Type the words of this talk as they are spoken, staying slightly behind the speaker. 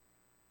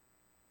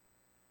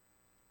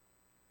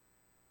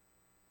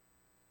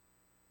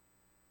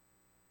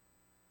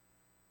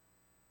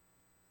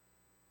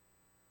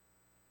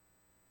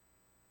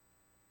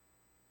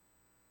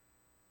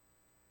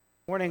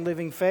Morning,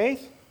 Living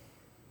Faith.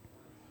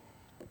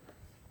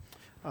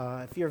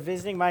 If you're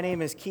visiting, my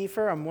name is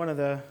Kiefer. I'm one of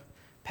the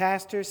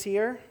pastors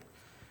here.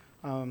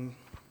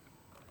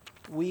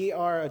 We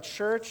are a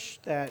church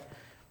that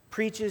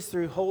preaches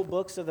through whole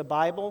books of the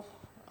Bible.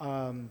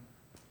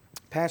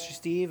 Pastor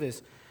Steve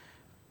is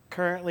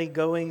currently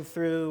going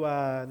through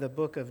the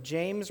book of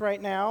James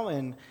right now,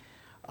 and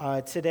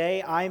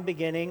today I'm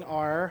beginning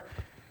our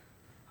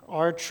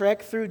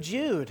trek through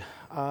Jude.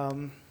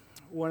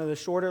 One of the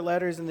shorter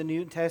letters in the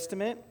New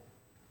Testament.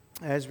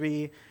 As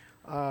we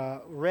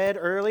read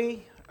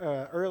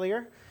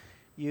earlier,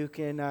 you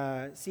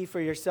can see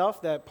for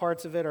yourself that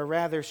parts of it are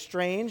rather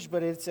strange,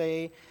 but it's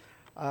a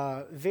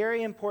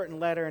very important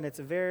letter, and it's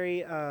a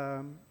very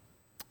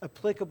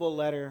applicable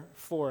letter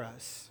for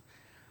us.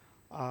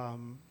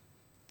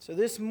 So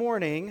this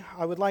morning,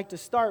 I would like to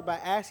start by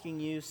asking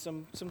you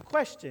some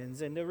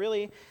questions, and to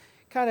really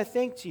kind of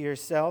think to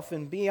yourself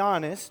and be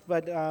honest,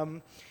 but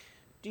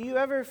do you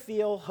ever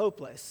feel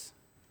hopeless?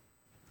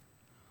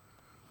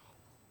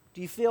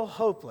 Do you feel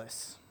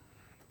hopeless?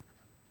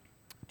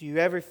 Do you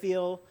ever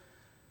feel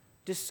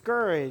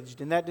discouraged,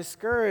 and that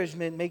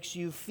discouragement makes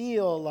you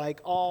feel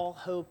like all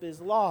hope is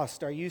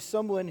lost? Are you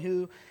someone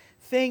who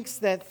thinks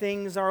that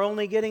things are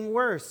only getting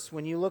worse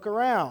when you look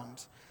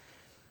around?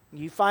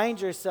 You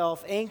find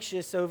yourself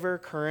anxious over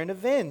current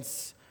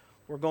events.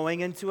 We're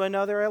going into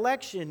another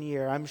election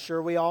year. I'm sure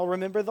we all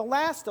remember the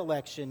last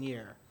election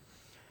year.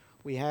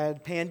 We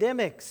had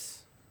pandemics,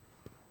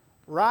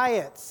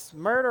 riots,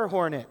 murder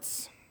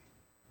hornets.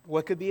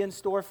 What could be in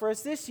store for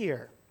us this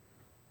year?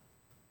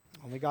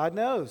 Only God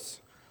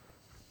knows.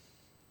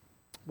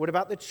 What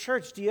about the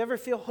church? Do you ever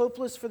feel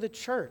hopeless for the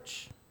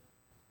church?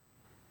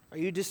 Are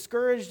you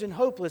discouraged and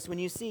hopeless when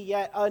you see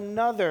yet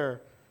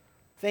another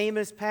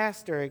famous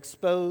pastor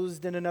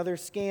exposed in another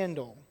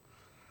scandal?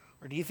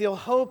 Or do you feel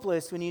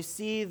hopeless when you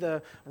see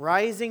the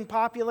rising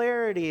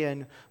popularity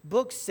and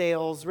book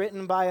sales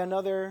written by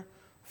another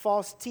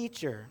false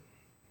teacher?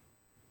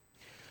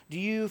 Do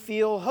you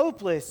feel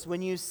hopeless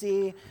when you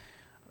see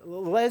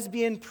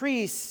lesbian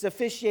priests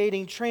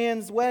officiating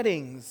trans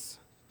weddings?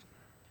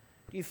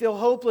 Do you feel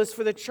hopeless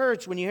for the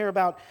church when you hear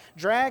about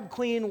drag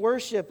queen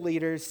worship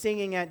leaders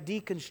singing at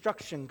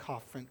deconstruction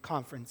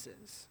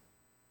conferences?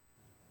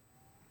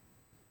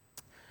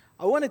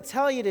 I want to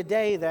tell you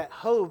today that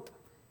hope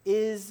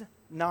is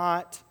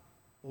not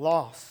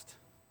lost.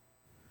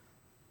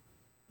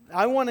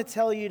 I want to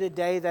tell you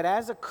today that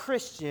as a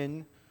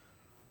Christian,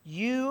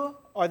 you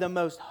are the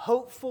most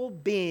hopeful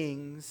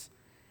beings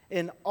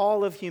in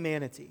all of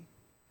humanity.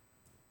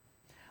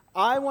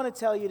 I want to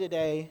tell you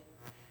today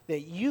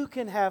that you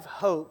can have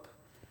hope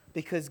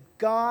because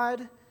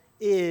God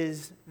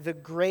is the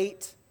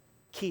great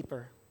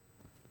keeper.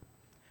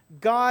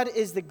 God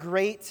is the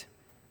great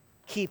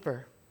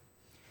keeper.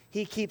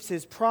 He keeps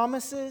His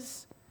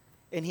promises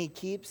and He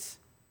keeps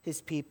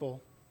His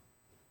people.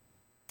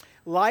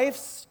 Life's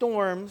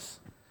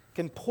storms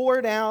can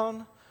pour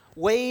down.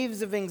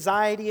 Waves of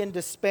anxiety and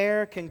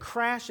despair can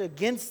crash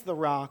against the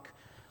rock,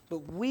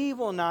 but we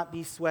will not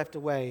be swept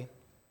away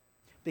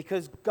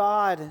because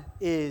God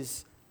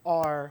is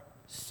our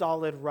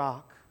solid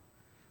rock.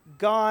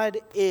 God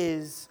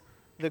is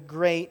the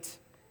great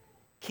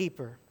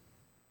keeper.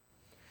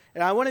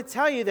 And I want to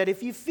tell you that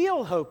if you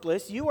feel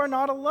hopeless, you are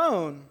not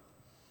alone.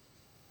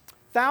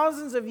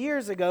 Thousands of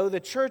years ago,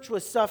 the church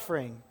was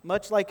suffering,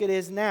 much like it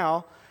is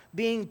now,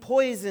 being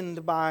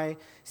poisoned by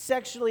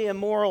sexually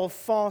immoral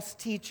false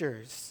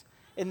teachers.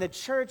 And the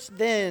church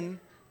then,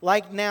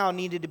 like now,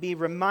 needed to be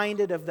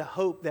reminded of the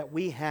hope that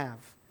we have,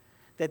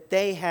 that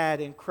they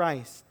had in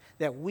Christ,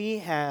 that we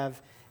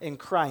have in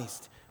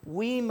Christ.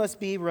 We must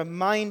be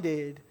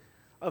reminded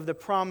of the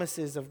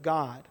promises of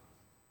God,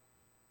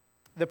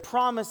 the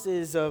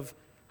promises of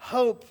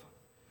hope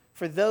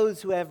for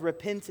those who have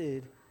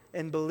repented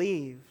and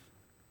believed,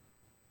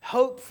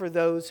 hope for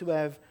those who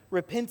have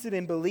repented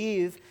and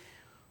believed,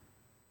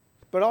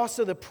 but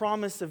also the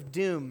promise of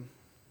doom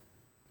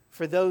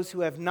for those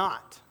who have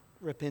not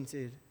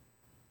repented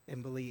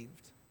and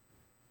believed.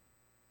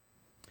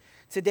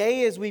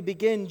 Today, as we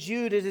begin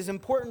Jude, it is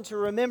important to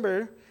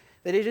remember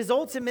that it is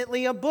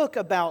ultimately a book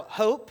about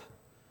hope,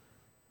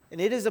 and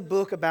it is a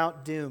book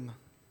about doom.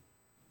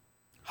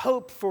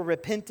 Hope for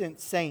repentant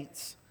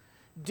saints,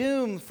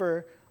 doom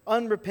for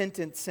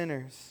unrepentant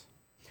sinners.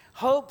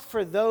 Hope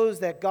for those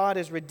that God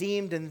has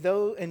redeemed,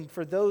 and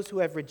for those who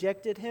have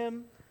rejected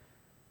Him,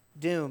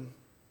 doom.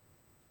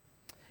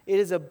 It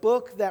is a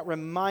book that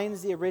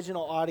reminds the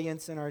original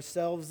audience and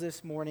ourselves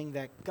this morning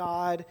that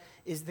God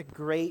is the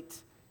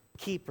great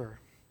keeper.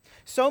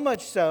 So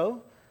much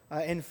so,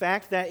 in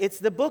fact, that it's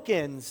the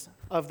bookends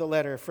of the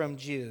letter from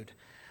Jude.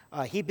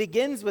 He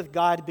begins with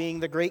God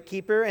being the great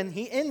keeper, and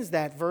he ends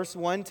that. Verse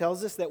 1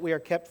 tells us that we are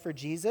kept for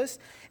Jesus.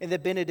 And the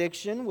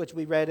benediction, which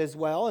we read as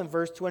well, in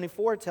verse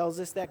 24 tells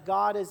us that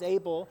God is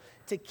able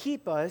to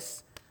keep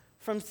us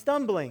from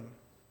stumbling.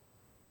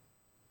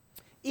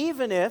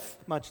 Even if,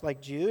 much like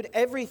Jude,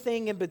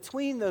 everything in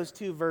between those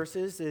two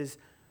verses is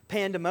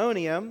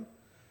pandemonium,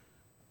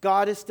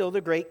 God is still the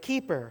great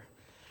keeper.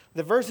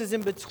 The verses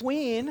in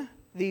between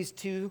these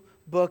two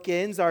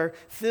bookends are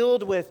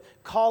filled with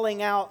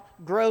calling out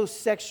gross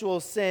sexual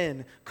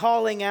sin,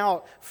 calling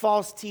out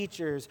false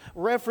teachers,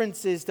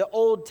 references to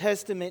Old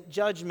Testament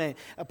judgment,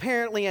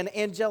 apparently an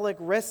angelic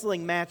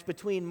wrestling match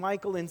between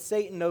Michael and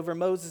Satan over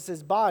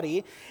Moses'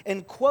 body,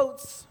 and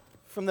quotes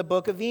from the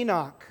book of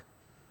Enoch.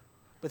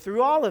 But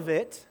through all of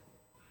it,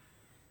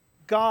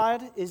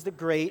 God is the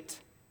great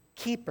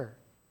keeper.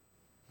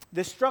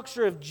 The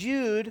structure of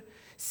Jude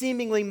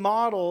seemingly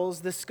models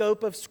the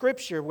scope of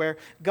Scripture, where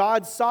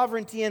God's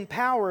sovereignty and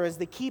power as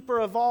the keeper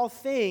of all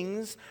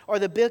things are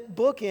the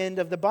bookend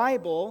of the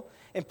Bible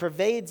and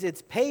pervades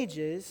its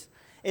pages,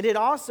 and it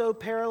also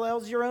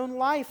parallels your own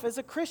life as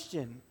a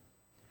Christian.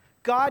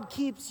 God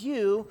keeps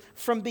you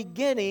from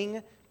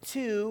beginning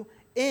to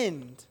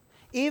end.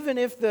 Even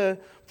if the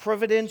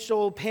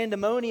providential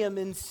pandemonium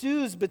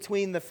ensues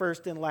between the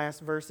first and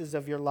last verses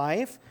of your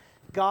life,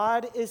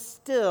 God is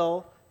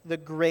still the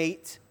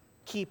great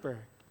keeper.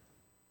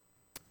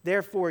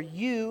 Therefore,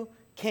 you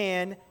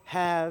can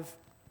have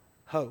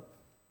hope.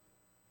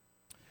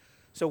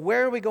 So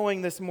where are we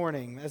going this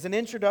morning? As an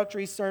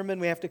introductory sermon,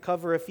 we have to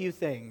cover a few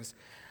things.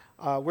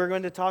 We're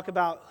going to talk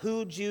about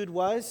who Jude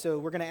was. So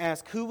we're going to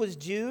ask, who was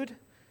Jude?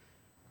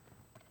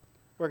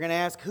 We're going to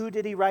ask, who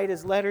did he write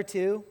his letter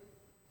to?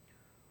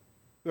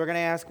 We're going to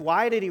ask,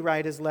 why did he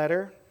write his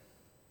letter?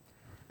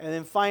 And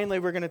then finally,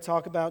 we're going to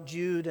talk about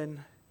Jude and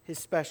his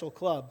special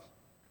club.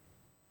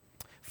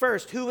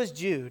 First, who was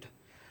Jude?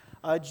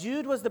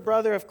 Jude was the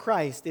brother of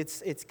Christ.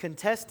 It's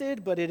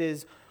contested, but it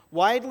is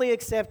widely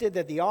accepted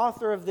that the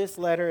author of this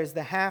letter is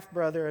the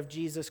half-brother of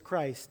Jesus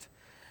Christ.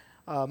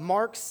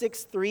 Mark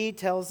 6:3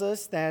 tells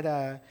us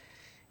that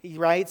he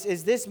writes,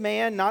 "Is this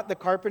man not the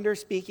carpenter,"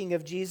 speaking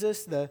of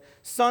Jesus, "the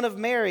son of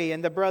Mary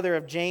and the brother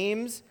of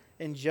James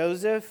and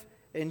Joseph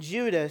and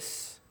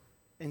Judas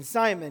and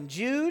Simon?"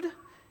 Jude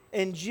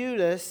and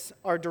Judas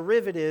are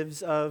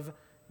derivatives of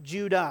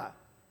Judah.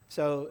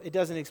 So it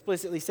doesn't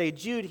explicitly say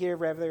Jude here,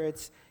 rather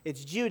it's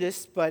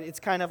Judas, but it's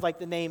kind of like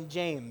the name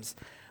James.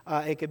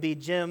 It could be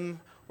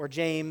Jim or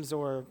James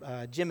or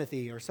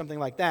Jimothy or something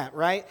like that,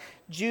 right?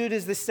 Jude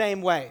is the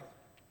same way.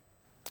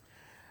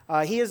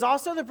 He is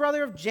also the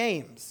brother of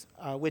James,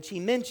 which he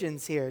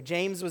mentions here.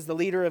 James was the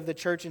leader of the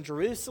church in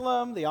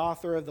Jerusalem, the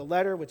author of the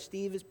letter which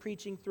Steve is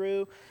preaching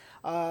through.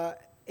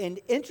 And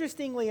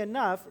interestingly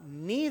enough,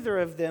 neither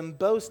of them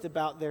boast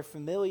about their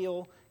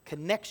familial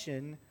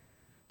connection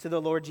to the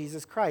Lord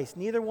Jesus Christ.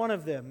 Neither one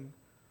of them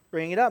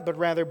bring it up, but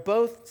rather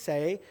both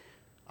say,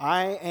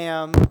 I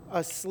am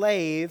a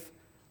slave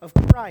of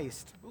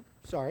Christ.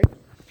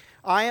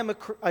 I am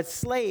a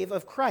slave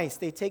of Christ.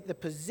 They take the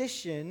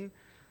position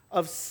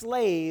of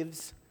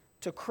slaves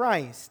to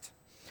Christ.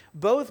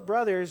 Both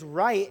brothers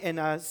write in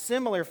a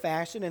similar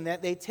fashion in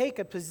that they take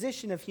a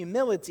position of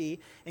humility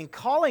in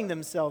calling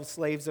themselves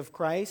slaves of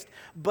Christ,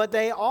 but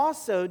they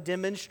also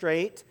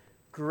demonstrate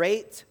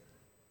great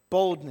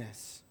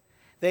boldness.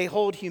 They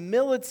hold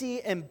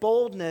humility and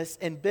boldness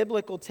in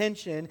biblical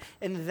tension,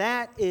 and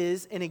that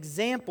is an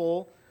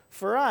example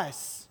for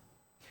us.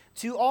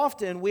 Too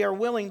often, we are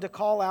willing to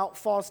call out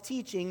false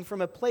teaching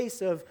from a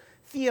place of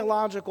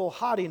theological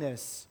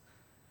haughtiness,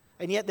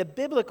 and yet the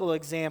biblical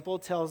example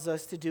tells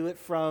us to do it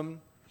from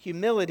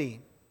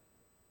humility.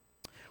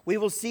 We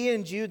will see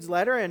in Jude's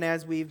letter, and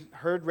as we've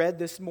heard read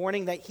this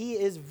morning, that he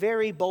is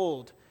very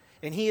bold,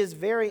 and he is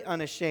very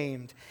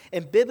unashamed.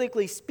 And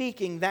biblically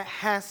speaking, that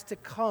has to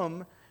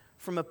come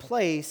from a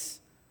place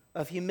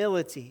of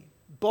humility.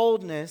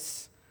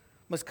 Boldness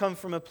must come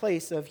from a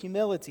place of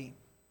humility.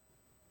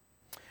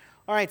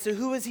 All right, so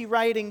who is he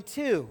writing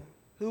to?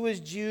 Who is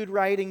Jude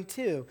writing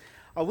to?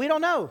 We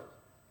don't know.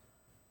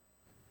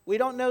 We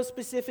don't know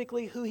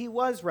specifically who he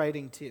was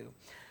writing to.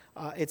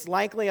 It's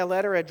likely a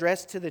letter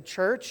addressed to the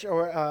church,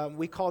 or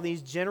we call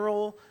these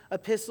general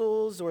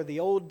epistles, or the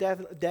old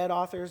dead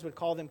authors would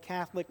call them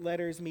Catholic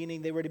letters,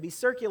 meaning they were to be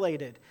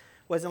circulated.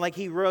 It wasn't like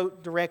he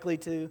wrote directly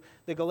to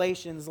the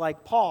Galatians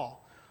like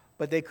Paul,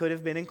 but they could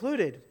have been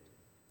included.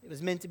 It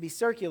was meant to be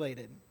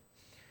circulated.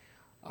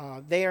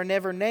 They are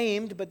never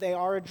named, but they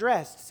are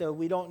addressed, so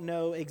we don't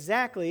know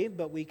exactly,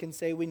 but we can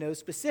say we know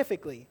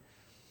specifically.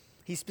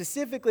 He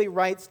specifically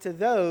writes to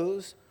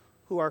those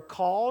who are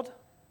called,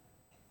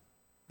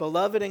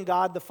 beloved in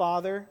God the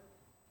Father,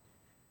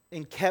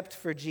 and kept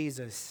for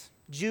Jesus.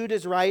 Jude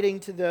is writing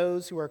to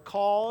those who are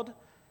called,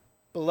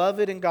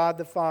 beloved in God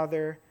the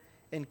Father,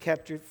 and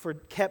kept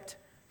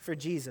for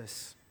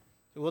Jesus.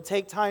 So we'll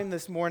take time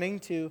this morning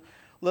to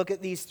look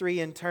at these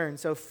three in turn.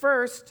 So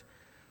first,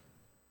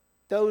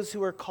 those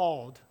who are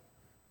called.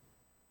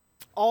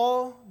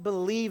 All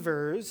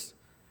believers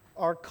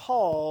are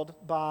called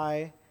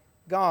by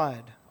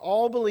God.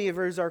 All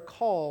believers are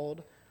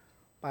called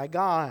by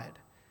God.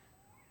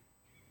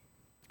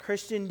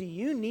 Christian, do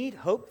you need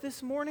hope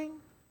this morning?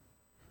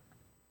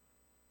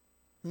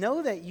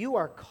 Know that you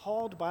are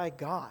called by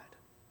God.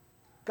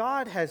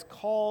 God has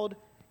called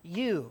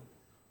you.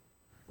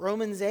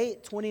 Romans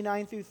 8,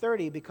 29 through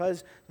 30,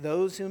 because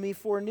those whom he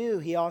foreknew,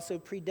 he also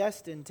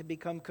predestined to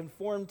become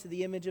conformed to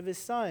the image of his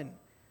Son,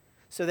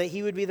 so that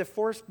he would be the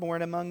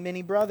firstborn among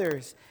many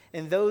brothers.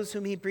 And those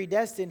whom he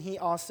predestined, he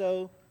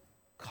also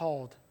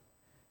called.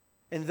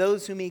 And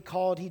those whom he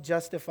called, he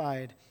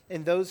justified.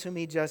 And those whom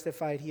he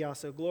justified, he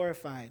also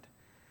glorified.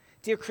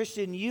 Dear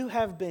Christian, you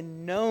have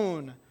been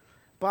known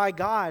by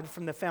God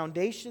from the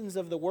foundations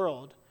of the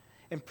world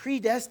and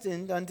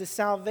predestined unto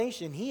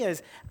salvation. He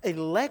has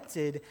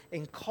elected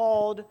and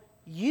called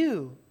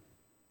you.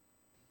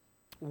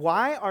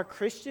 Why are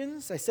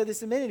Christians, I said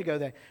this a minute ago,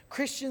 that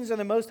Christians are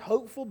the most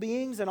hopeful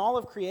beings in all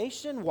of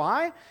creation?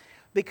 Why?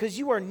 Because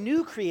you are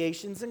new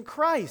creations in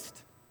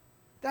Christ.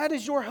 That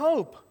is your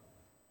hope.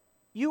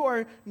 You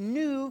are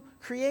new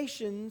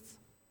creations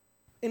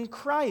in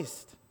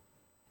Christ.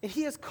 And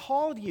he has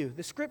called you.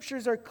 The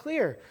scriptures are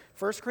clear.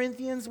 1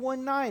 Corinthians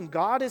 1:9,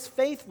 God is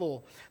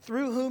faithful,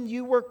 through whom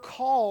you were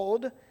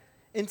called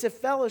into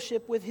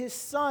fellowship with his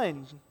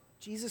Son,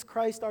 Jesus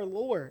Christ our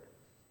Lord.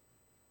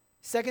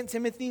 2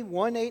 Timothy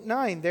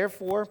 1:8-9,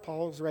 therefore,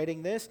 Paul's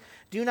writing this,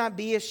 do not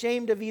be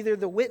ashamed of either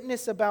the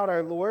witness about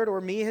our Lord or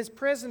me, his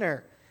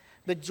prisoner,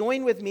 but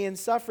join with me in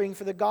suffering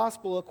for the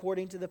gospel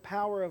according to the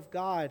power of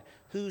God,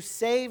 who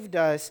saved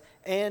us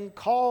and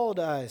called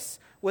us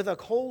with a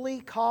holy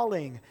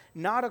calling,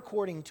 not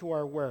according to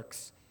our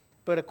works,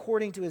 but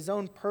according to his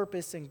own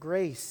purpose and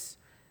grace,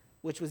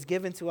 which was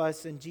given to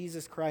us in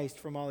Jesus Christ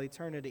from all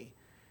eternity.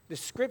 The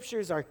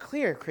scriptures are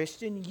clear,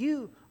 Christian.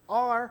 You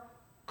are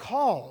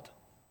called.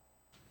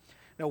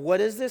 Now,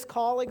 what is this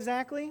call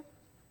exactly?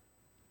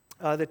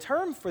 The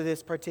term for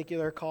this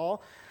particular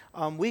call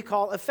we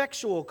call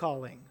effectual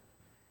calling.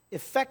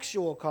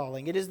 Effectual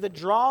calling. It is the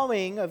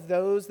drawing of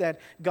those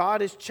that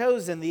God has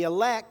chosen, the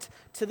elect,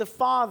 to the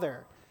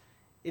Father.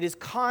 It is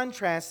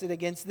contrasted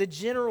against the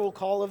general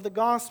call of the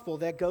gospel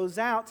that goes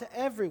out to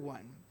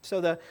everyone. So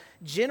the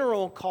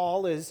general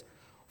call is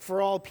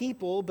for all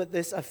people, but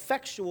this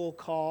effectual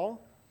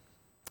call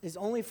is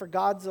only for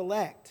God's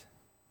elect.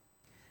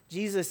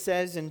 Jesus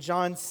says in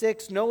John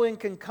 6, no one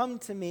can come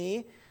to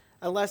me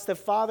unless the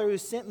Father who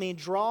sent me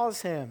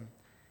draws him,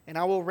 and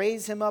I will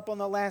raise him up on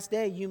the last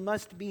day. You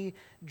must be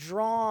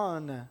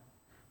drawn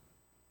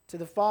to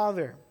the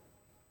Father.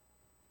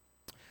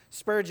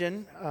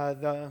 Spurgeon,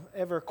 the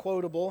ever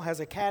quotable, has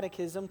a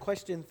catechism.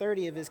 Question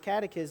 30 of his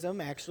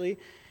catechism actually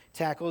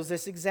tackles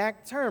this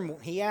exact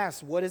term. He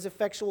asks, what is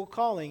effectual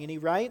calling? And he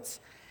writes,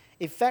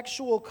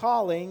 effectual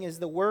calling is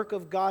the work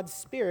of God's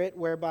Spirit,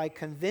 whereby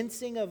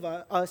convincing of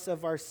us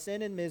of our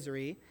sin and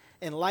misery,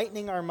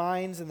 enlightening our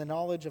minds in the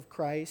knowledge of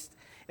Christ,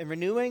 and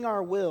renewing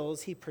our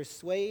wills, he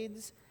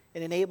persuades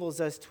and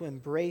enables us to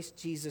embrace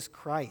Jesus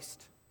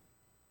Christ,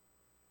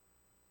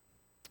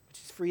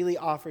 which is freely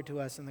offered to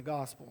us in the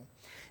gospel.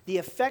 The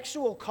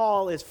effectual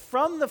call is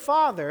from the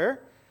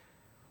Father,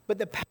 but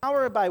the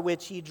power by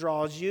which he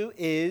draws you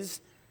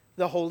is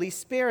the Holy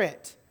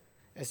Spirit.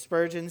 As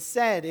Spurgeon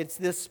said, it's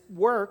this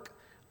work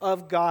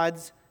of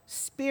God's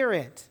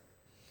Spirit.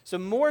 So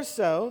more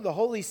so, the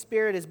Holy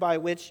Spirit is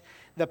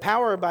the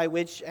power by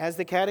which, as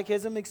the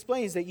Catechism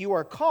explains, that you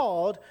are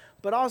called,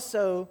 but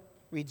also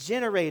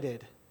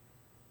regenerated.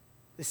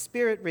 The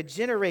Spirit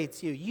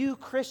regenerates you. You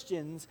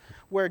Christians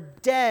were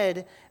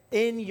dead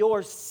in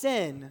your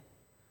sin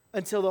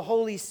until the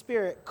Holy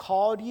Spirit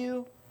called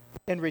you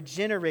and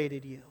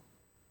regenerated you.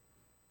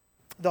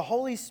 The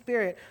Holy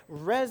Spirit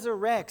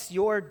resurrects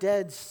your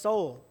dead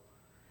soul.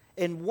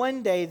 And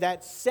one day,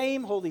 that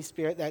same Holy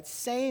Spirit, that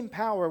same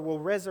power will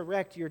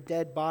resurrect your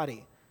dead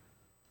body.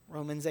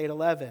 Romans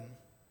 8:11.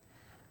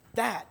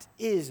 That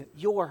is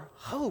your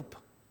hope.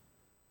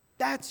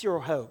 That's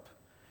your hope.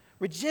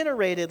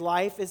 Regenerated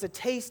life is a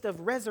taste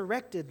of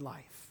resurrected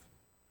life.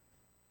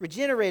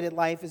 Regenerated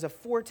life is a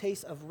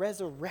foretaste of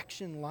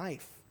resurrection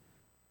life.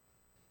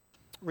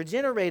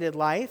 Regenerated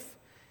life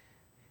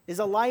is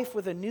a life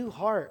with a new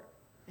heart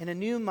and a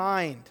new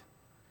mind.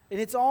 And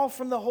it's all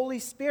from the Holy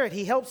Spirit.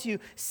 He helps you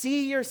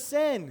see your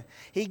sin.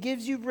 He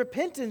gives you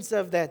repentance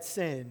of that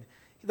sin.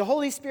 The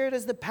Holy Spirit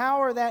is the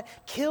power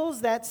that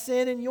kills that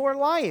sin in your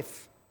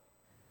life.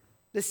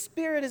 The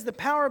Spirit is the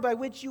power by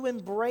which you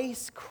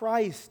embrace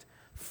Christ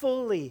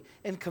fully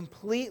and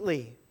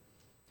completely.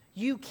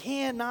 You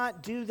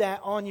cannot do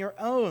that on your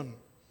own.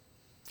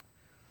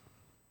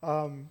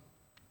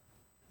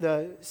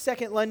 The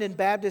Second London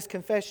Baptist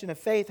Confession of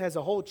Faith has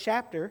a whole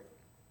chapter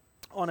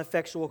on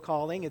effectual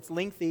calling. It's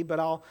lengthy, but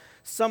I'll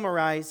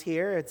summarize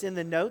here. It's in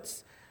the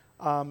notes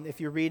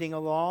if you're reading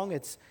along.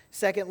 It's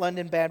Second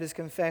London Baptist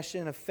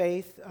Confession of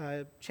Faith,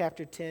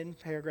 chapter 10,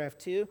 paragraph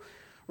 2.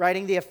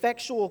 Writing, the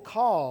effectual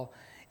call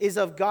is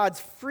of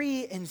God's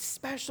free and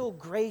special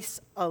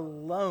grace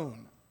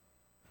alone,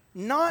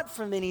 not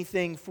from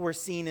anything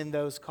foreseen in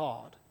those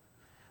called.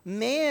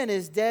 Man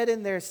is dead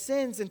in their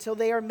sins until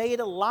they are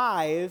made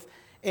alive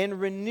and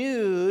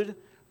renewed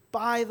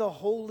by the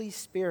Holy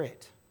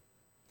Spirit.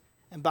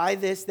 And by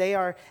this, they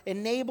are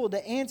enabled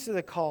to answer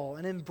the call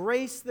and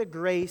embrace the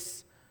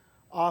grace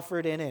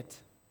offered in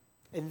it.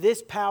 And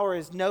this power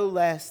is no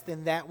less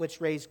than that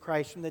which raised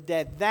Christ from the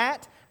dead.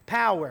 That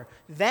power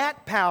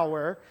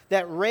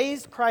that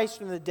raised Christ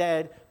from the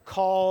dead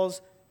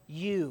calls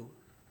you.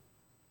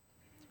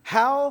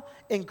 How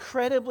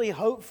incredibly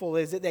hopeful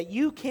is it that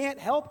you can't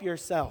help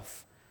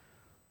yourself,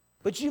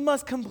 but you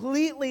must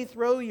completely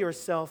throw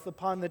yourself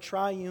upon the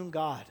triune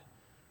God.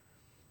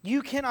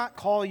 You cannot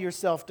call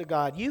yourself to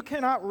God. You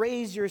cannot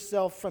raise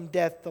yourself from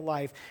death to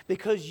life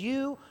because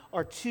you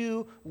are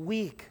too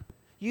weak.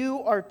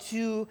 You are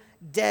too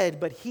dead,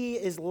 but He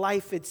is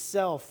life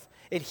itself,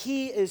 and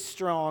He is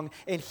strong,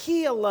 and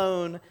He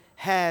alone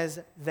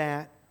has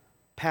that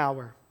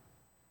power.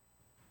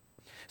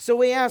 So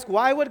we ask,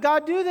 why would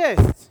God do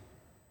this?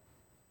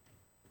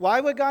 Why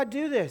would God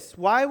do this?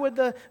 Why would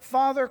the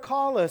Father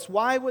call us?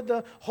 Why would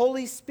the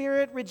Holy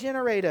Spirit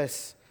regenerate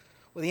us?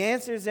 Well, the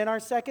answer is in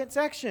our second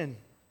section.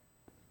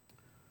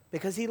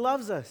 Because He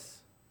loves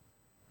us.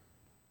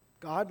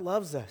 God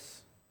loves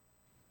us.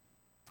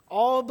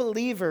 All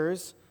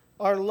believers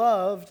are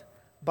loved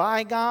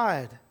by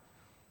God.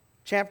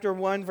 Chapter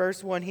 1,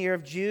 verse 1 here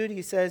of Jude,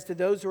 he says, to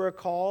those who are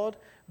called,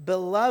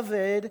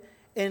 beloved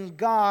in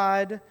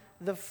God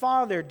the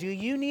Father. Do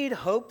you need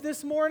hope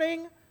this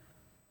morning?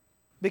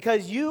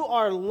 Because you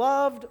are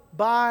loved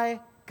by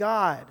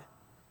God.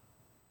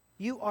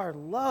 You are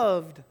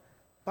loved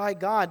by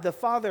God. The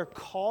Father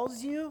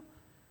calls you,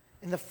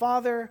 and the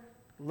Father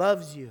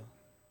loves you.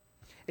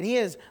 And He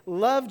has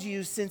loved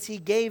you since He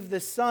gave the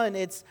sun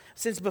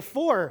since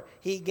before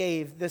He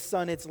gave the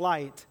sun its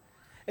light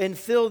and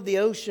filled the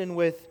ocean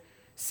with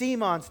sea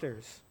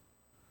monsters.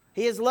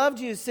 He has loved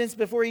you since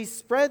before He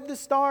spread the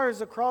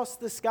stars across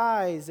the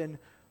skies and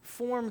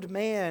formed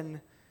man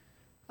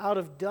out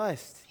of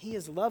dust. He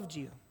has loved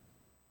you.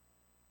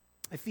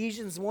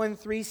 Ephesians 1,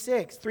 3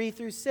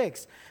 through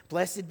 6.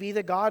 Blessed be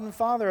the God and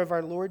Father of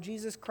our Lord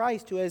Jesus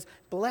Christ, who has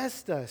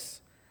blessed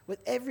us with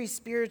every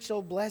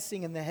spiritual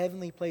blessing in the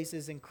heavenly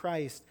places in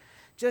Christ,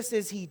 just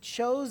as He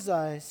chose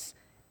us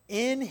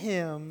in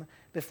Him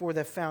before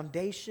the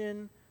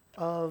foundation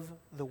of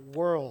the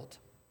world,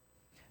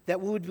 that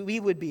we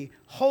would be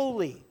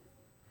holy,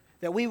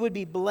 that we would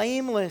be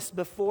blameless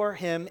before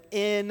Him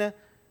in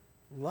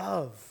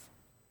love.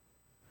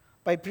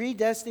 By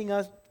predestining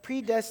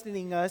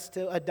us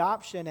to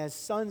adoption as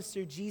sons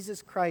through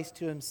Jesus Christ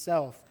to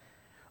Himself,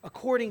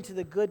 according to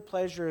the good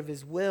pleasure of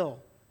His will.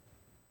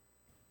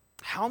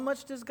 How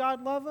much does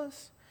God love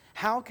us?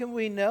 How can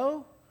we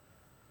know?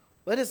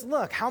 Let us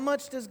look. How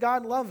much does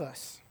God love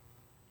us?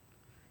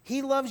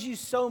 He loves you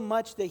so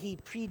much that He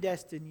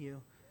predestined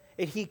you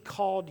and He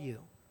called you.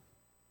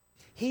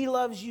 He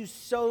loves you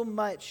so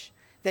much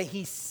that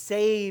He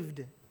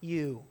saved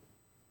you,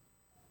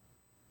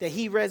 that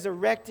He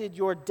resurrected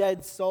your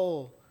dead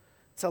soul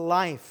to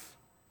life.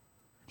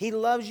 He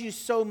loves you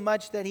so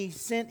much that He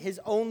sent His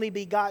only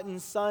begotten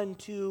Son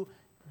to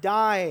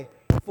die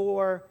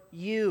for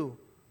you.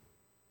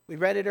 We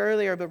read it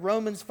earlier, but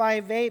Romans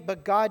 5:8,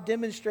 but God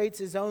demonstrates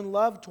His own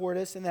love toward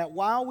us in that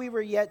while we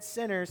were yet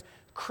sinners,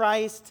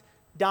 Christ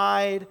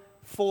died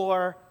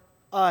for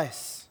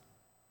us.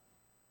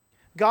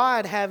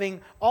 God, having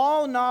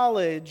all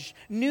knowledge,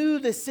 knew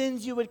the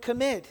sins you would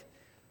commit,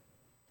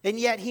 and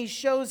yet He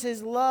shows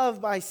His love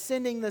by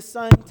sending the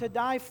Son to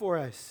die for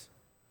us.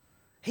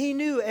 He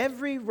knew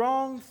every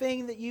wrong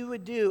thing that you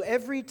would do,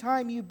 every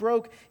time you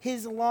broke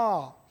His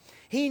law.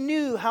 He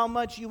knew how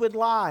much you would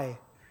lie.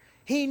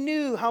 He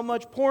knew how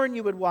much porn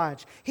you would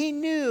watch. He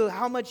knew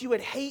how much you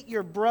would hate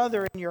your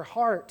brother in your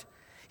heart.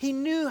 He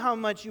knew how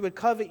much you would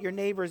covet your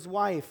neighbor's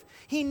wife.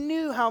 He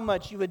knew how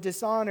much you would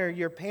dishonor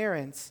your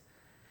parents.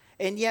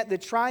 And yet the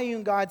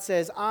triune God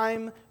says,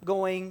 I'm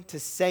going to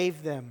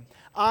save them.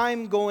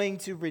 I'm going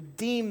to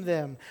redeem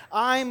them.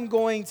 I'm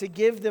going to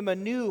give them a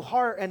new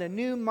heart and a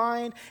new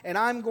mind. And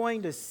I'm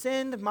going to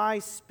send my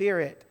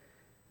Spirit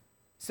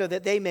so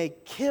that they may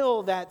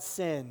kill that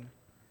sin,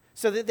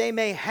 so that they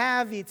may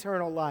have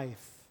eternal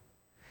life.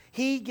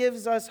 He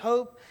gives us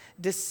hope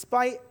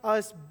despite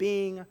us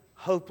being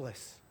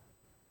hopeless.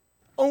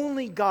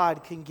 Only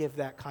God can give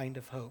that kind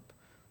of hope.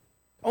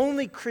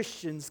 Only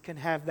Christians can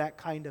have that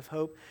kind of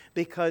hope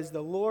because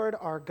the Lord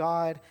our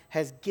God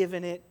has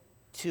given it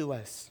to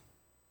us.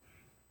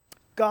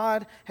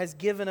 God has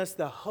given us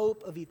the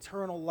hope of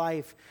eternal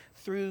life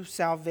through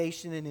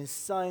salvation in His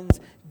Son's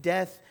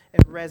death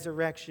and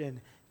resurrection.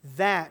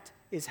 That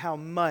is how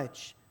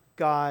much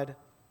God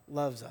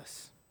loves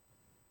us.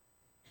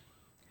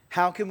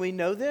 How can we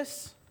know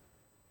this?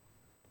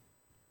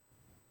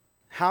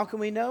 How can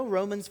we know?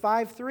 Romans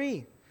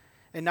 5:3.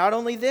 And not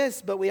only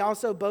this, but we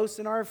also boast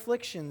in our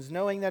afflictions,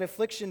 knowing that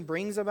affliction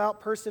brings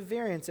about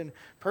perseverance, and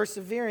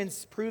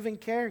perseverance, proven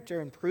character,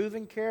 and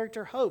proven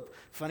character, hope.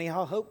 Funny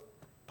how hope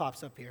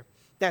pops up here.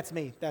 That's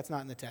me. That's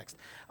not in the text.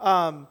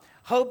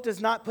 Hope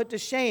does not put to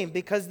shame,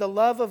 because the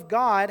love of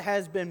God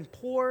has been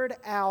poured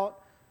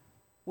out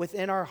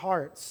within our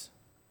hearts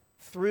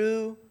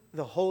through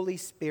the Holy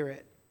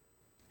Spirit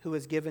who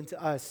is given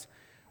to us.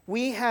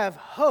 We have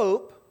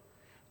hope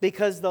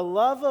because the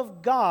love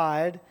of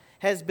God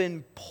has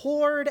been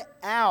poured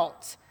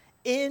out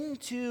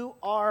into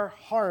our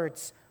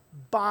hearts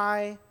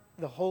by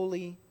the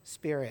Holy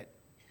Spirit.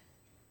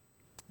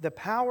 The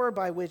power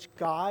by which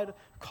God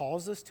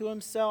calls us to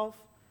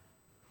Himself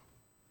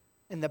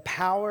and the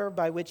power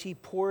by which he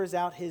pours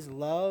out his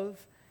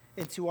love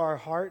into our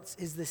hearts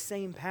is the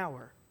same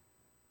power.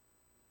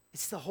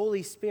 It's the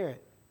Holy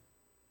Spirit.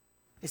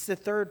 It's the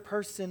third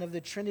person of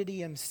the Trinity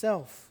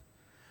himself,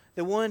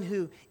 the one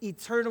who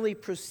eternally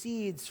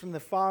proceeds from the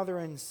Father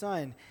and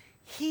Son.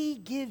 He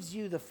gives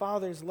you the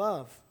Father's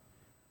love.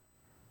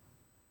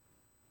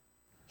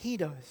 He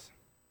does.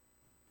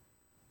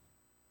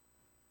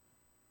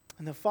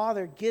 And the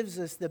Father gives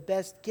us the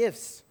best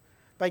gifts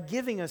by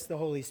giving us the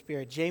Holy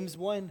Spirit. James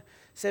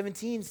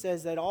 1:17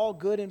 says that all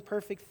good and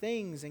perfect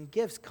things and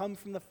gifts come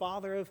from the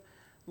Father of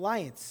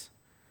lights.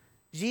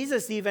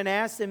 Jesus even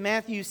asked in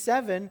Matthew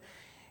 7,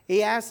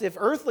 he asked, if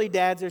earthly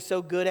dads are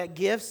so good at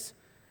gifts,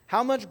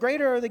 how much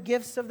greater are the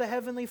gifts of the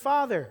Heavenly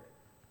Father?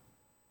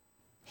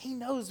 He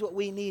knows what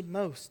we need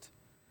most.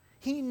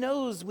 He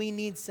knows we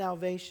need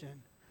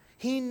salvation.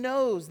 He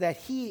knows that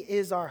He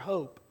is our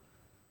hope.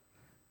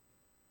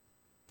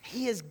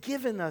 He has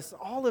given us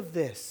all of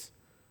this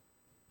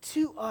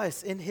to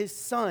us in His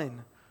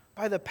Son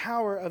by the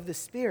power of the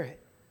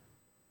Spirit.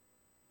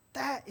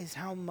 That is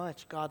how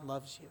much God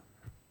loves you.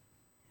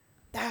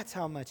 That's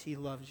how much He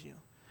loves you.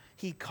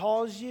 He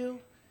calls you,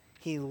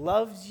 He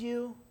loves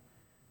you,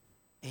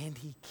 and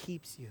He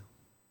keeps you.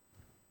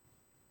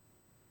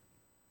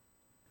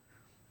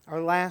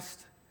 Our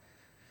last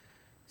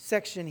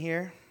section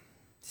here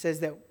says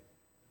that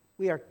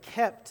we are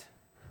kept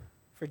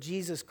for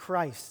Jesus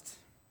Christ.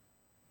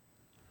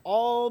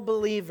 All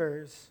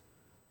believers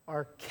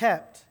are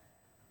kept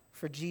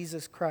for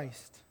Jesus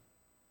Christ.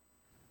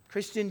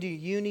 Christian, do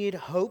you need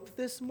hope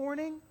this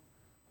morning?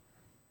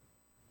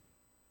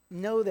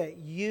 Know that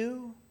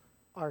you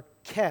are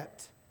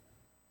kept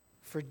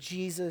for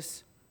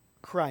Jesus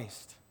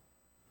Christ.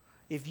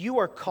 If you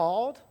are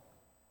called,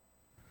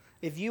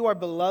 if you are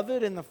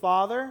beloved in the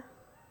Father,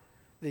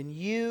 then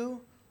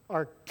you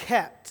are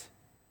kept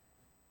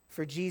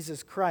for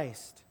Jesus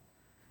Christ.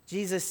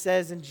 Jesus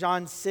says in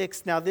John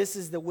 6, now this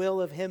is the will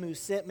of Him who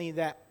sent me,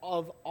 that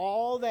of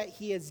all that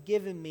He has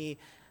given me,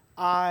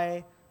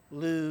 I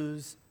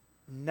lose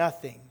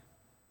nothing.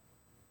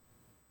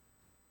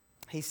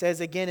 He says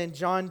again in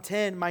John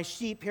 10, my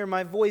sheep hear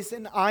my voice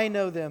and I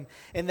know them,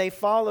 and they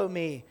follow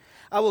me.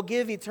 I will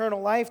give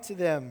eternal life to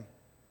them,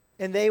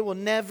 and they will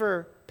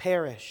never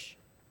perish,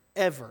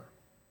 ever.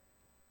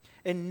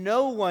 And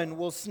no one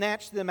will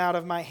snatch them out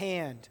of my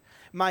hand.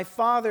 My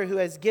Father who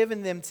has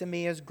given them to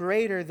me is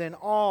greater than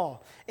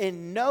all,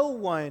 and no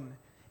one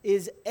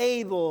is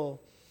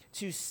able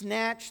to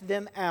snatch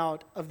them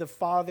out of the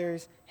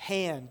Father's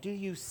hand. Do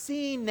you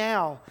see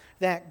now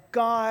that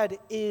God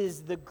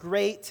is the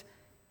great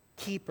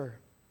keeper?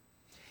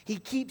 He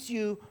keeps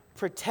you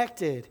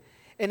protected.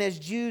 And as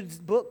Jude's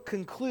book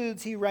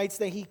concludes, he writes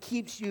that He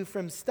keeps you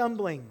from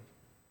stumbling.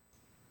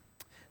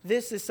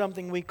 This is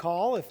something we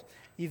call, if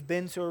you've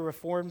been to a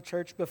Reformed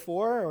church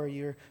before or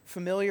you're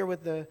familiar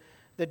with the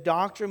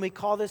doctrine, we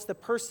call this the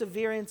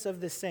perseverance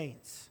of the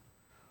saints.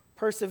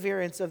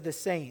 Perseverance of the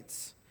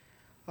saints.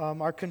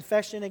 Our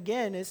confession,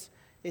 again,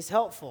 is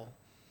helpful.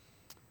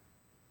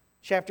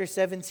 Chapter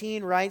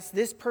 17 writes,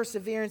 this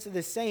perseverance of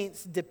the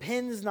saints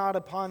depends not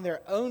upon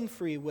their own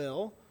free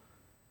will,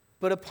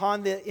 but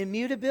upon the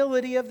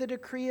immutability of the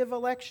decree of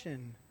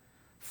election,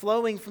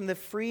 flowing from the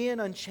free and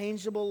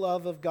unchangeable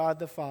love of God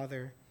the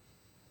Father,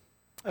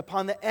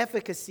 upon the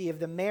efficacy of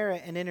the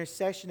merit and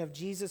intercession of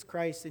Jesus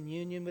Christ in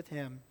union with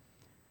Him,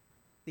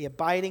 the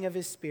abiding of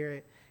His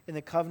Spirit in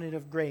the covenant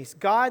of grace.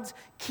 God's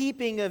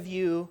keeping of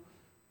you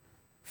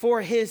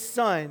for His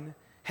Son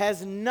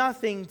has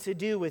nothing to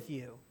do with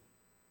you.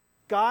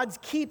 God's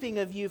keeping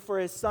of you for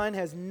His Son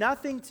has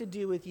nothing to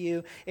do with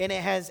you, and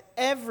it has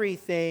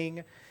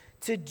everything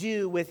to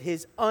do with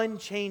His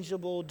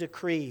unchangeable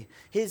decree,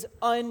 His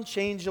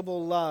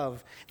unchangeable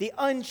love, the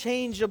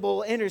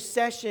unchangeable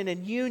intercession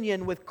and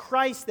union with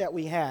Christ that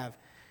we have,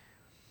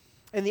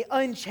 and the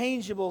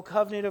unchangeable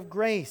covenant of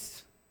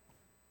grace.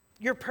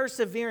 Your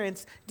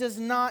perseverance does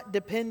not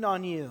depend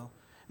on you.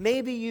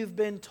 Maybe you've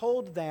been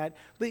told that,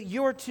 but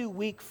you're too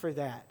weak for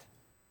that.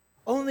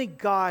 Only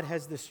God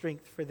has the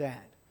strength for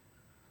that.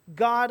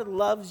 God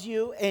loves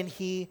you and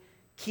He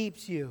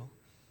keeps you.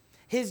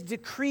 His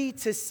decree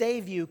to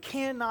save you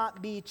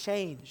cannot be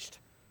changed.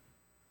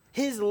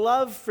 His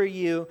love for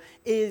you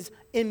is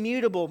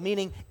immutable,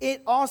 meaning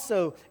it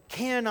also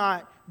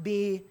cannot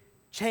be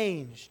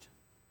changed.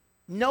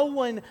 No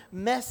one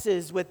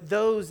messes with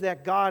those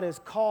that God has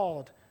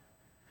called,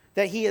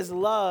 that He has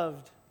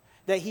loved,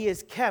 that He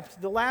has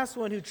kept. The last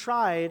one who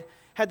tried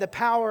had the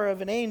power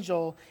of an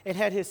angel and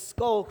had his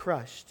skull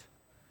crushed.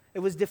 It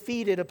was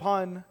defeated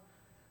upon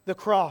the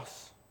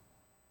cross.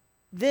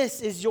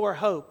 This is your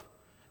hope,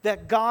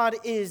 that God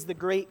is the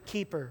great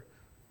keeper.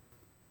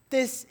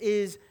 This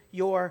is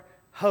your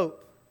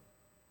hope.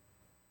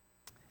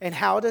 And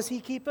how does He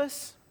keep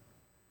us?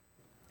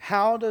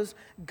 How does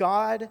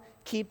God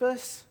keep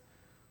us?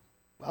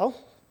 Well,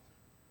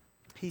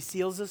 He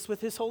seals us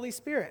with His Holy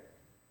Spirit.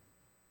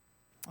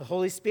 The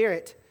Holy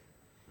Spirit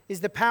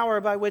is the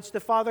power by which the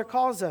Father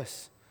calls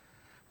us.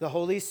 The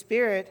Holy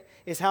Spirit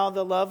is how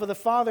the love of the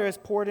Father is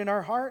poured in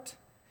our heart.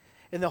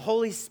 And the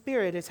Holy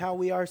Spirit is how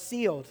we are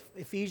sealed.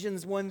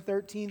 Ephesians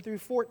 1:13 through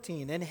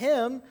 14. In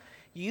him,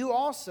 you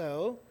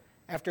also,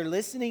 after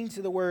listening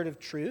to the word of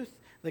truth,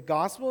 the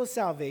gospel of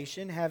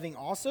salvation, having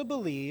also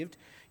believed,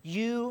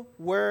 you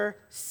were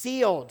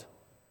sealed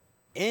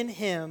in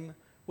him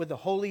with the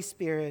Holy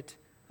Spirit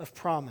of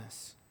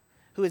promise,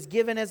 who is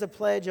given as a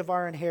pledge of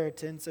our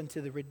inheritance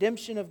unto the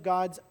redemption of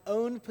God's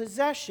own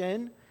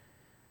possession,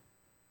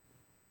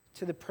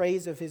 to the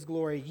praise of his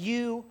glory.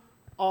 You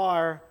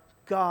are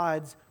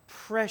God's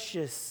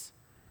precious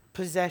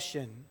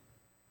possession.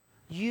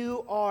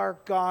 You are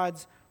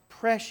God's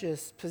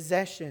precious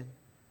possession.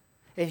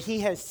 And he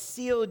has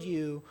sealed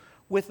you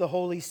with the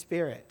Holy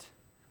Spirit.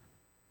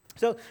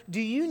 So, do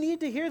you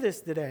need to hear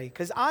this today?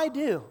 Because I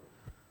do.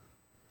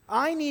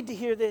 I need to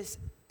hear this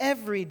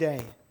every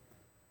day.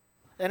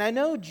 And I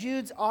know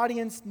Jude's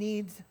audience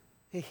needs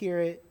to hear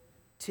it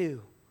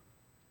too.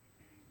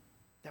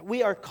 That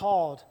we are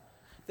called,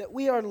 that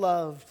we are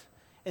loved,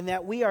 and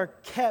that we are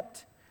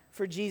kept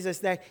for Jesus,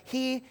 that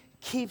he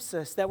keeps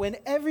us, that when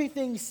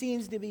everything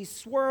seems to be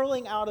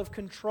swirling out of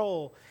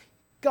control,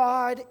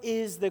 God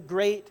is the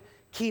great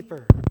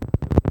keeper.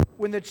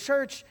 When the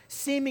church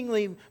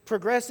seemingly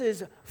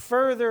progresses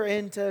further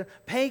into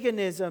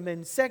paganism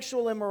and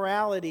sexual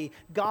immorality,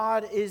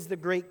 God is the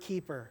great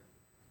keeper.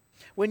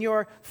 When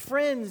your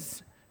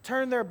friends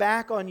turn their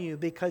back on you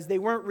because they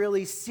weren't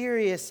really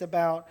serious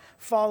about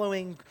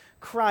following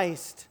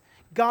Christ,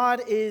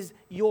 God is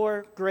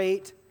your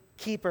great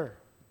keeper.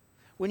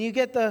 When you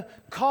get the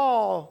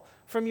call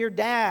from your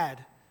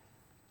dad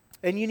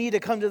and you need to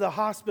come to the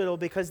hospital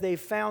because they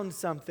found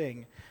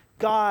something,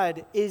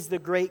 God is the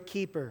great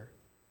keeper.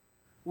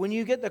 When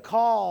you get the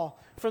call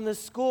from the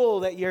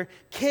school that your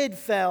kid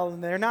fell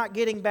and they're not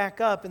getting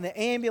back up and the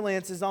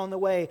ambulance is on the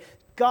way,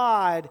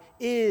 God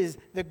is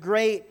the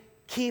great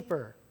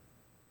keeper.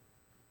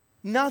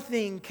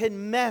 Nothing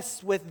can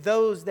mess with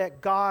those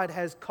that God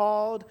has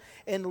called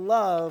and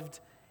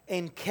loved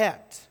and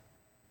kept.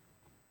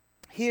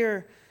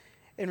 Hear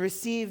and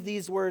receive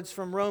these words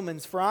from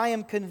Romans. For I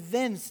am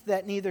convinced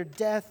that neither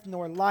death,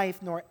 nor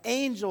life, nor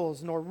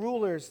angels, nor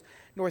rulers,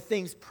 nor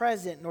things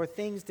present, nor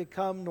things to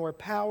come, nor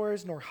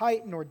powers, nor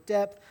height, nor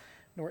depth,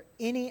 nor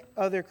any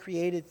other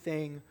created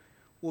thing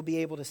will be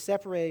able to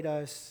separate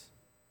us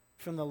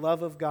from the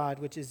love of God,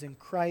 which is in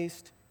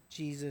Christ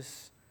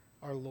Jesus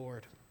our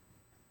Lord.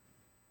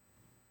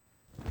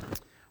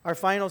 Our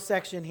final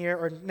section here,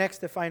 or next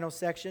to final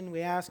section,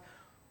 we ask,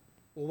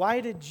 well, why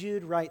did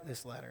Jude write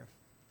this letter?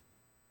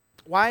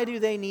 Why do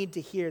they need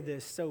to hear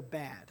this so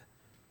bad?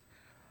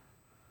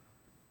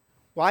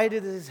 Why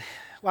does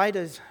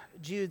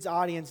Jude's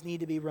audience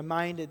need to be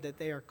reminded that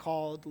they are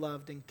called,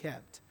 loved, and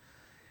kept?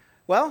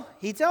 Well,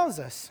 he tells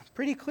us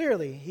pretty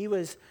clearly. He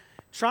was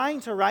trying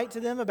to write to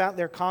them about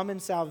their common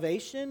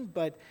salvation,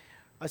 but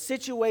a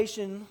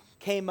situation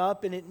came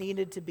up and it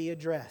needed to be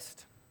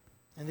addressed.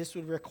 And this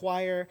would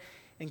require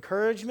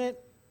encouragement,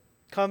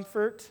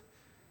 comfort,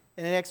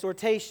 and an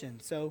exhortation.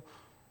 So,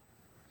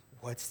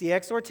 what's the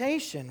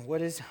exhortation?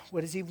 What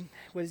does he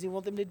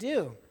want them to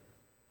do?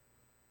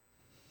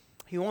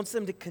 He wants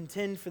them to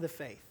contend for the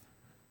faith.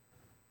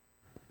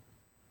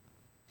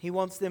 He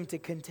wants them to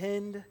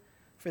contend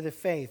for the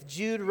faith.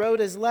 Jude wrote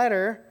his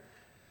letter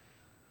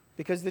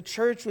because the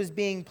church was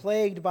being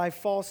plagued by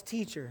false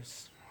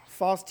teachers.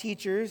 False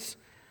teachers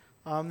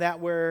that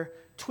were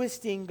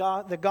twisting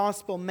the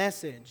gospel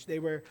message. They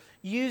were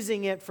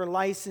using it for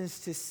license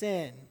to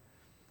sin.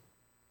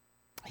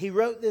 He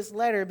wrote this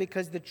letter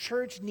because the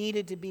church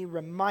needed to be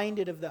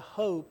reminded of the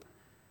hope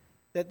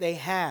that they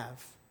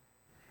have.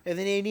 And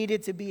then they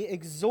needed to be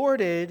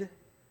exhorted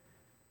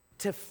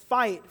to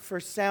fight for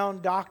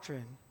sound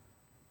doctrine.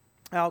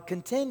 Now,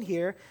 contend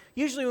here,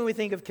 usually when we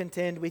think of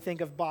contend, we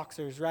think of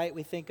boxers, right?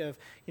 We think of,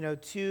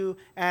 two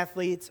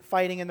athletes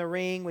fighting in the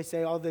ring. We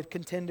say all the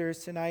contenders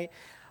tonight.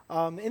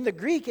 In the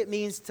Greek, it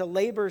means to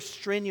labor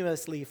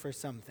strenuously for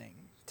something.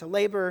 To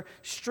labor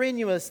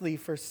strenuously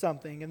for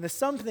something. And the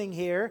something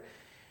here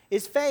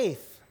is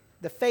faith.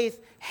 The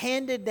faith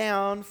handed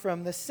down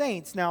from the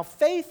saints. Now,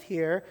 faith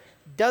here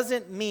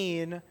doesn't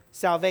mean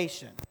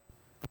salvation.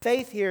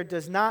 Faith here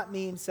does not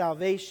mean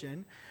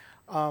salvation.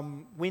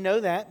 We know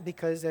that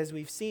because, as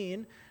we've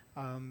seen,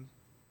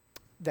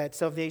 that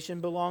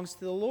salvation belongs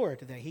to the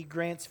Lord, that He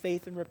grants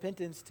faith and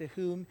repentance to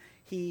whom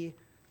He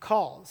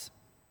calls.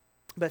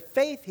 But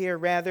faith here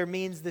rather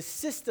means the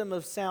system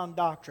of sound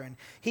doctrine.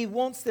 He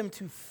wants them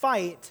to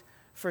fight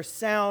for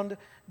sound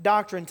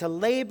doctrine, to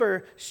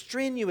labor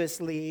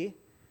strenuously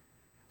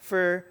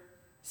for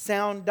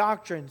sound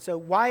doctrine. So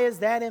why is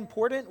that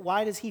important?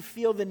 Why does he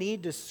feel the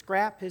need to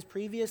scrap his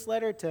previous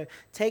letter to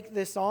take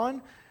this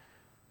on?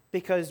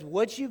 Because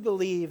what you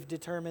believe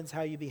determines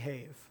how you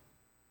behave.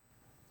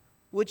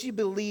 What you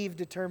believe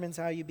determines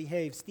how you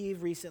behave.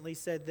 Steve recently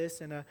said this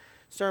in a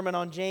sermon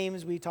on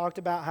James. We talked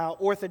about how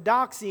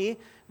orthodoxy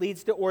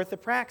leads to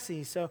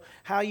orthopraxy. So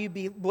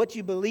what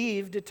you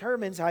believe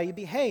determines how you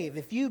behave.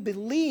 If you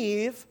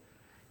believe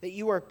that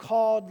you are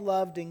called,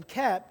 loved, and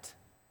kept,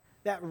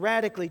 that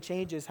radically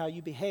changes how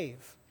you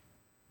behave.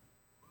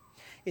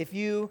 If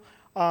you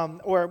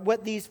or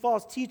what these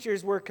false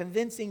teachers were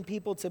convincing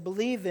people to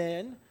believe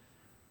in,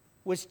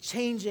 was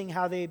changing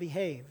how they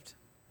behaved.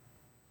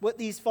 What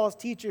these false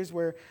teachers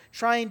were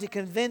trying to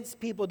convince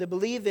people to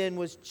believe in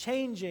was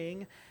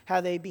changing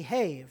how they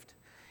behaved.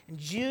 And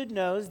Jude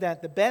knows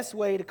that the best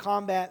way to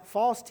combat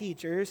false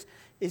teachers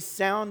is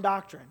sound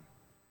doctrine.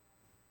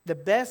 The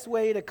best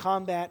way to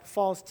combat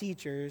false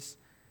teachers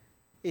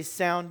is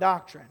sound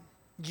doctrine.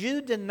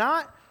 Jude did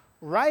not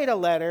write a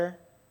letter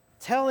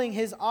telling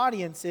his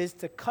audiences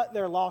to cut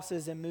their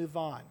losses and move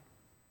on.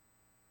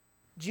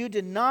 Jude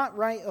did not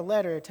write a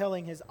letter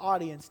telling his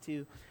audience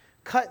to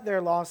cut their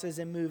losses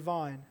and move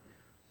on.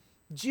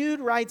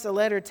 Jude writes a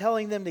letter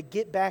telling them to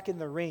get back in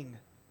the ring.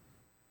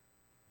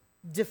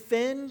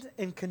 Defend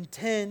and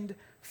contend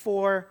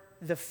for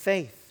the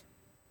faith.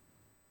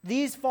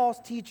 These false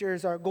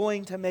teachers are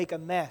going to make a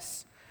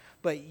mess,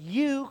 but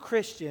you,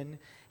 Christian,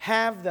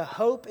 have the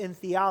hope and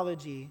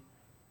theology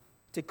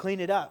to clean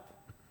it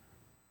up.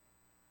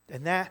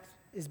 And that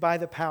is by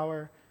the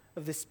power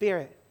of the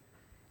Spirit.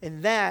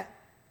 And that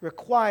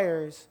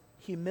requires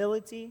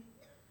humility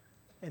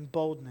and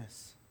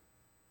boldness.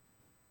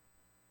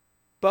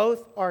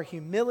 Both our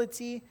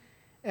humility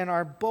and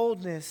our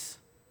boldness,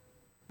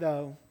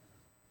 though,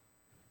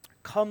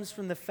 comes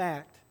from the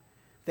fact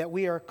that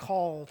we are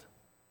called,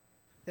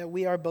 that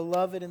we are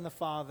beloved in the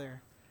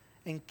Father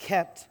and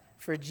kept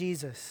for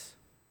Jesus.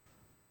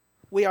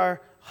 We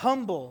are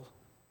humble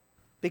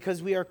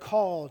because we are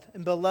called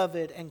and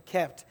beloved and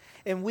kept.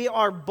 And we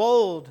are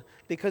bold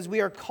because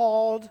we are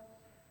called,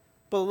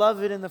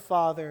 beloved in the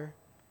Father,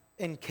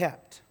 and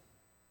kept.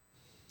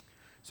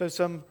 So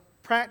some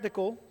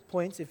practical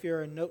points if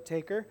you're a note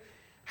taker.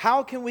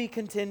 How can we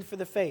contend for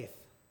the faith?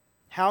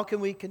 How can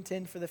we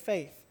contend for the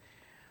faith?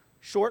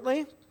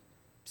 Shortly,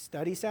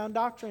 study sound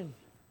doctrine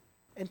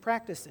and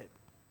practice it.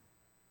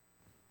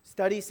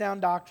 Study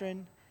sound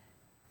doctrine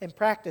and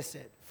practice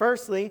it.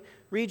 Firstly,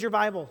 read your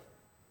Bible.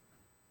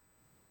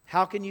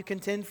 How can you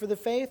contend for the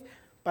faith?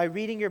 By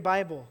reading your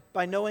Bible,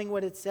 by knowing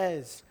what it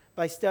says,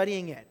 by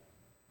studying it.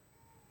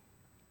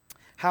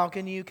 How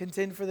can you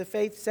contend for the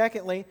faith?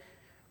 Secondly,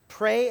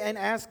 pray and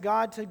ask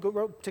God to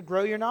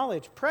grow your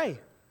knowledge. Pray.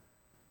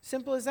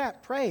 Simple as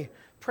that. Pray.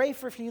 Pray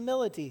for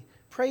humility.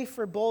 Pray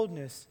for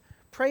boldness.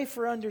 Pray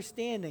for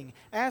understanding.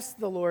 Ask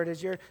the Lord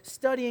as you're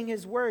studying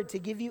His Word to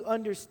give you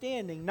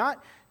understanding,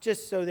 not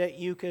just so that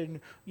you can,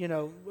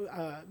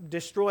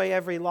 destroy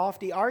every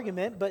lofty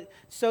argument, but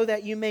so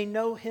that you may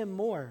know Him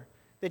more,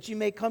 that you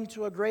may come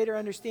to a greater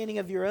understanding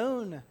of your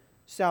own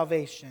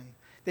salvation,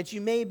 that you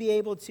may be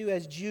able to,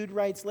 as Jude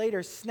writes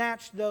later,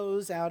 snatch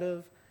those out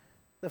of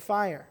the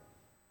fire.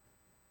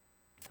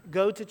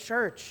 Go to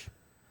church.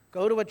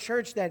 Go to a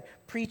church that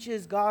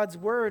preaches God's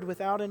Word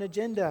without an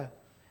agenda,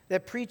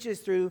 that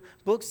preaches through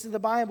books of the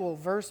Bible,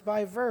 verse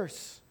by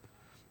verse.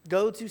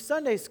 Go to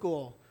Sunday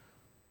school.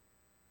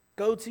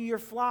 Go to your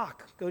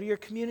flock. Go to your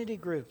community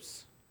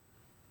groups.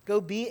 Go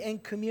be in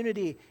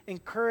community.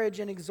 Encourage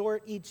and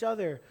exhort each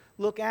other.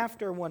 Look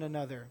after one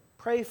another.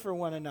 Pray for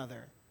one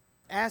another.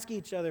 Ask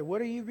each other,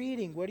 what are you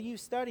reading? What are you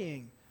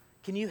studying?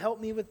 Can you help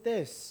me with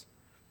this?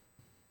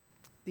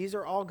 These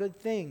are all good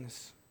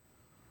things.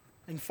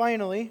 And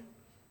finally,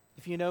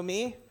 if you know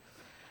me,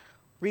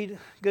 read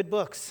good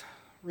books.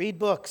 Read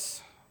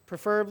books.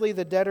 Preferably,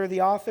 the deader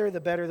the author,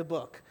 the better the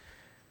book.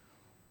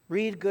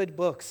 Read good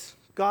books.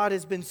 God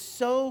has been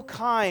so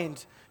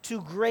kind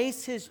to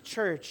grace His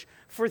church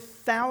for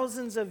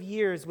thousands of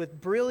years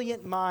with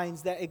brilliant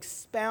minds that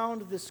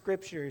expound the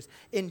Scriptures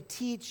and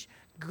teach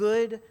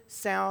good,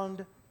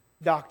 sound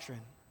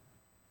doctrine.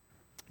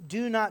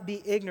 Do not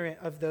be ignorant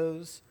of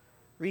those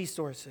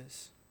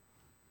resources.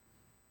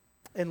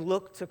 And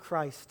look to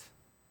Christ.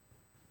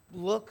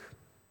 Look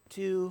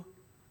to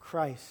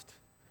Christ.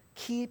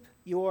 Keep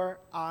your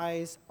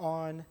eyes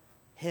on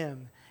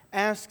Him.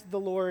 Ask the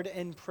Lord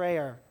in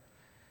prayer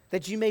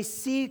that you may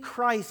see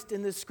Christ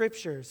in the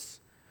Scriptures.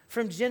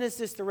 From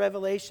Genesis to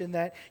Revelation,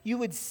 that you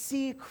would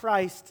see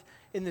Christ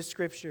in the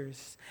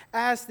Scriptures.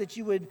 Ask that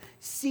you would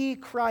see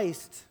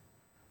Christ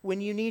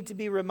when you need to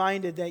be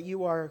reminded that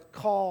you are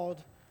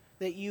called,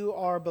 that you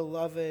are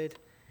beloved,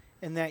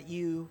 and that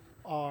you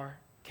are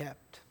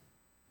kept.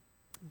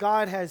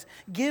 God has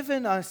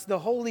given us the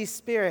Holy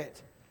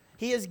Spirit.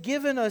 He has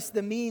given us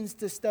the means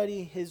to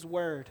study His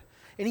Word.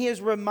 And He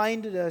has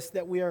reminded us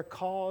that we are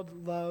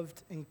called,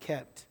 loved, and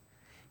kept.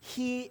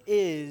 He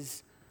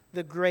is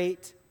the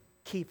great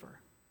keeper.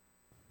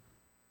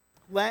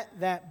 Let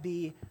that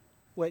be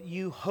what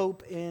you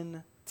hope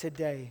in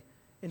today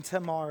and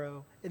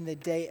tomorrow and the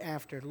day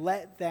after.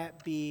 Let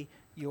that be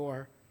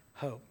your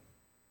hope.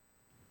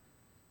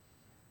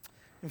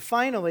 And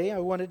finally, I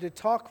wanted to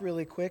talk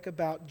really quick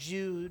about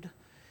Jude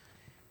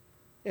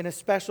in a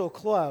special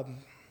club.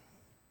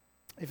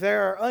 If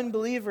there are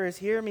unbelievers,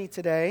 hear me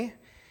today,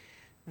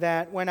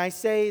 that when I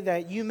say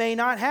that you may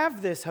not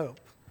have this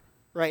hope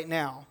right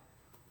now,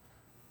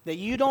 that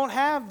you don't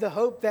have the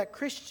hope that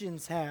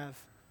Christians have,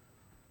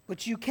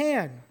 but you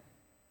can.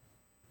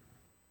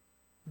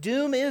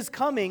 Doom is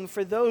coming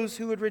for those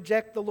who would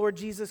reject the Lord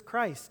Jesus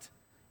Christ.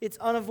 It's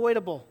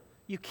unavoidable.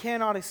 You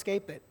cannot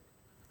escape it.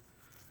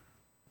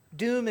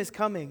 Doom is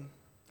coming.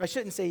 I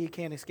shouldn't say you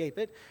can't escape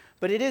it,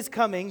 but it is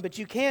coming, but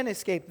you can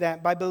escape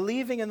that by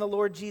believing in the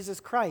Lord Jesus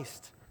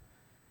Christ,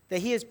 that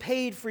he has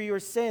paid for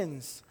your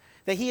sins,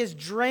 that he has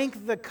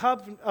drank the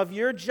cup of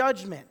your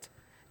judgment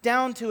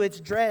down to its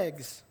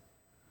dregs.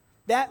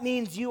 That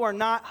means you are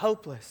not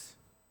hopeless.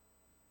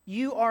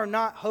 You are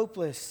not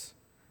hopeless.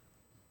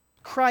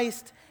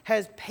 Christ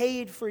has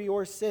paid for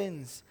your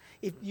sins.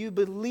 If you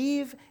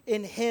believe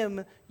in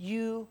him,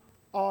 you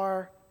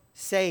are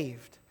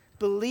saved.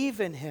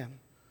 Believe in him.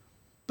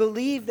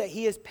 Believe that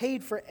he has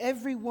paid for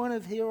every one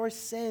of your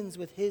sins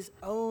with his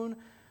own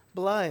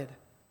blood.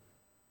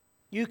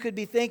 You could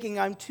be thinking,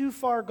 I'm too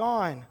far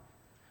gone.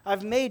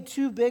 I've made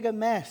too big a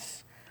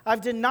mess. I've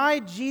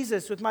denied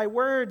Jesus with my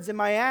words and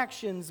my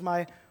actions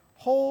my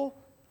whole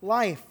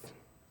life.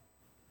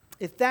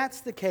 If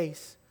that's the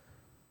case,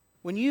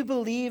 when you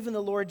believe in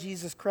the Lord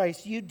Jesus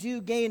Christ, you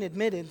do gain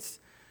admittance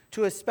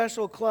to a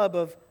special club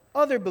of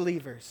other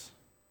believers.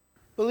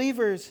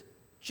 Believers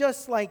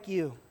just like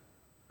you,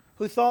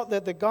 who thought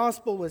that the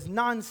gospel was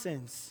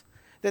nonsense,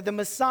 that the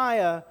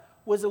Messiah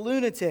was a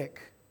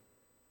lunatic.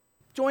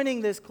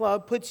 Joining this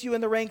club puts you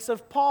in the ranks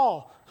of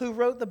Paul, who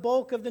wrote the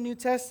bulk of the New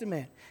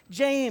Testament.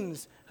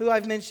 James, who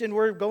I've mentioned,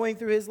 we're going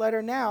through his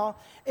letter now,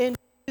 and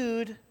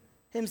Jude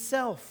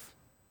himself.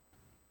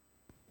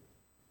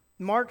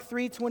 Mark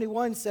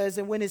 3:21 says,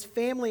 and when his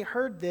family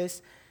heard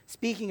this,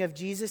 speaking of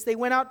Jesus, they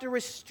went out to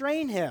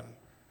restrain him,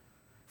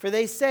 for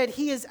they said,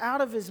 he is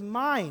out of his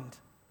mind.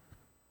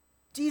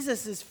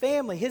 Jesus'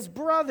 family, his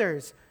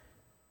brothers,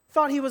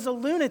 thought he was a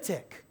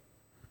lunatic.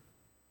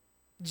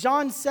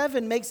 John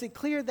 7 makes it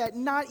clear that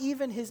not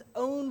even his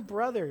own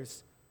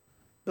brothers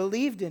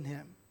believed in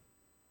him.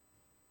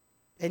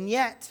 And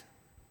yet,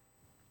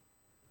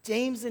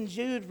 James and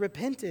Jude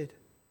repented.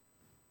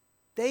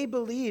 They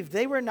believed.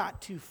 They were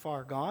not too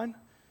far gone.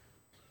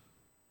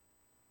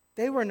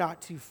 They were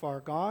not too far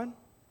gone.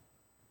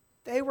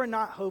 They were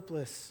not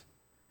hopeless.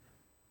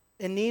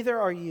 And neither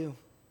are you.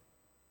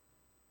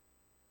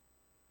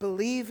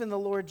 Believe in the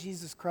Lord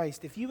Jesus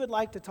Christ. If you would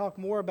like to talk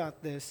more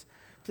about this,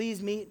 please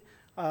meet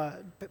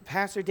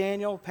Pastor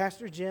Daniel,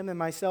 Pastor Jim, and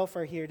myself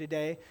are here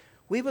today.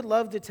 We would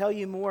love to tell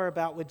you more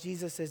about what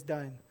Jesus has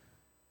done.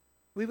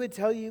 We would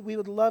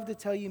love to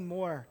tell you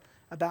more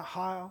about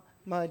how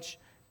much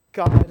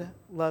God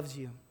loves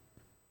you,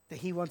 that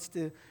he wants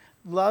to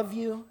love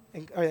you,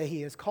 or that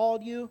he has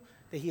called you,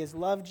 that he has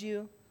loved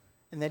you,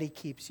 and that he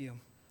keeps you.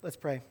 Let's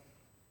pray.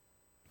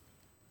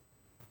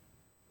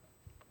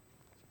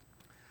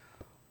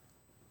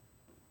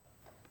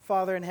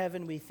 Father in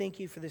heaven, we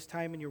thank you for this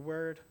time in your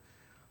word.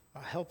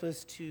 Help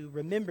us to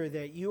remember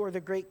that you are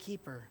the great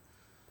keeper.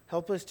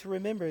 Help us to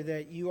remember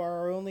that you are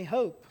our only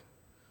hope.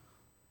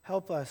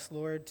 Help us,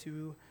 Lord,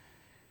 to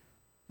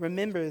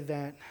remember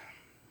that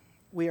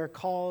we are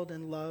called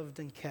and loved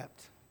and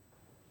kept.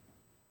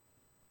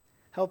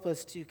 Help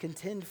us to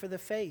contend for the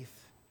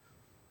faith.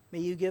 May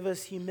you give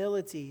us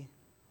humility,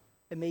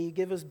 and may you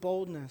give us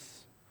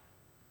boldness.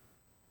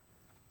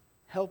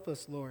 Help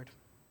us, Lord.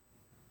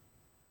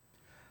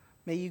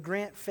 May you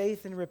grant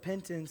faith and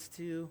repentance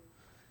to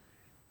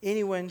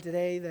anyone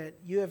today that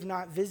you have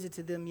not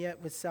visited them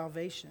yet with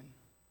salvation.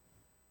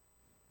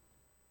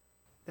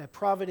 That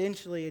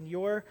providentially in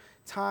your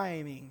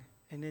timing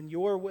and in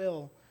your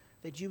will,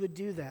 that you would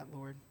do that,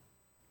 Lord.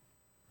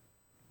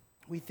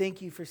 We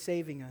thank you for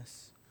saving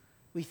us.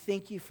 We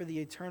thank you for the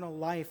eternal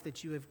life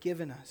that you have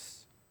given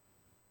us.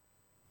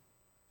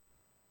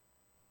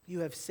 You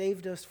have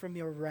saved us from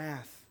your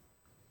wrath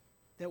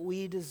that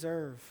we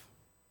deserve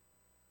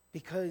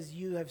because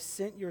you have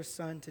sent your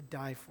Son to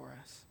die for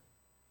us.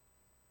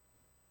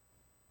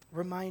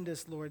 Remind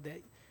us, Lord,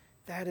 that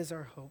that is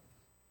our hope.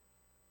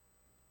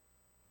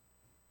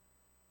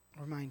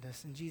 Remind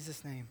us. In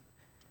Jesus' name,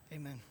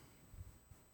 amen.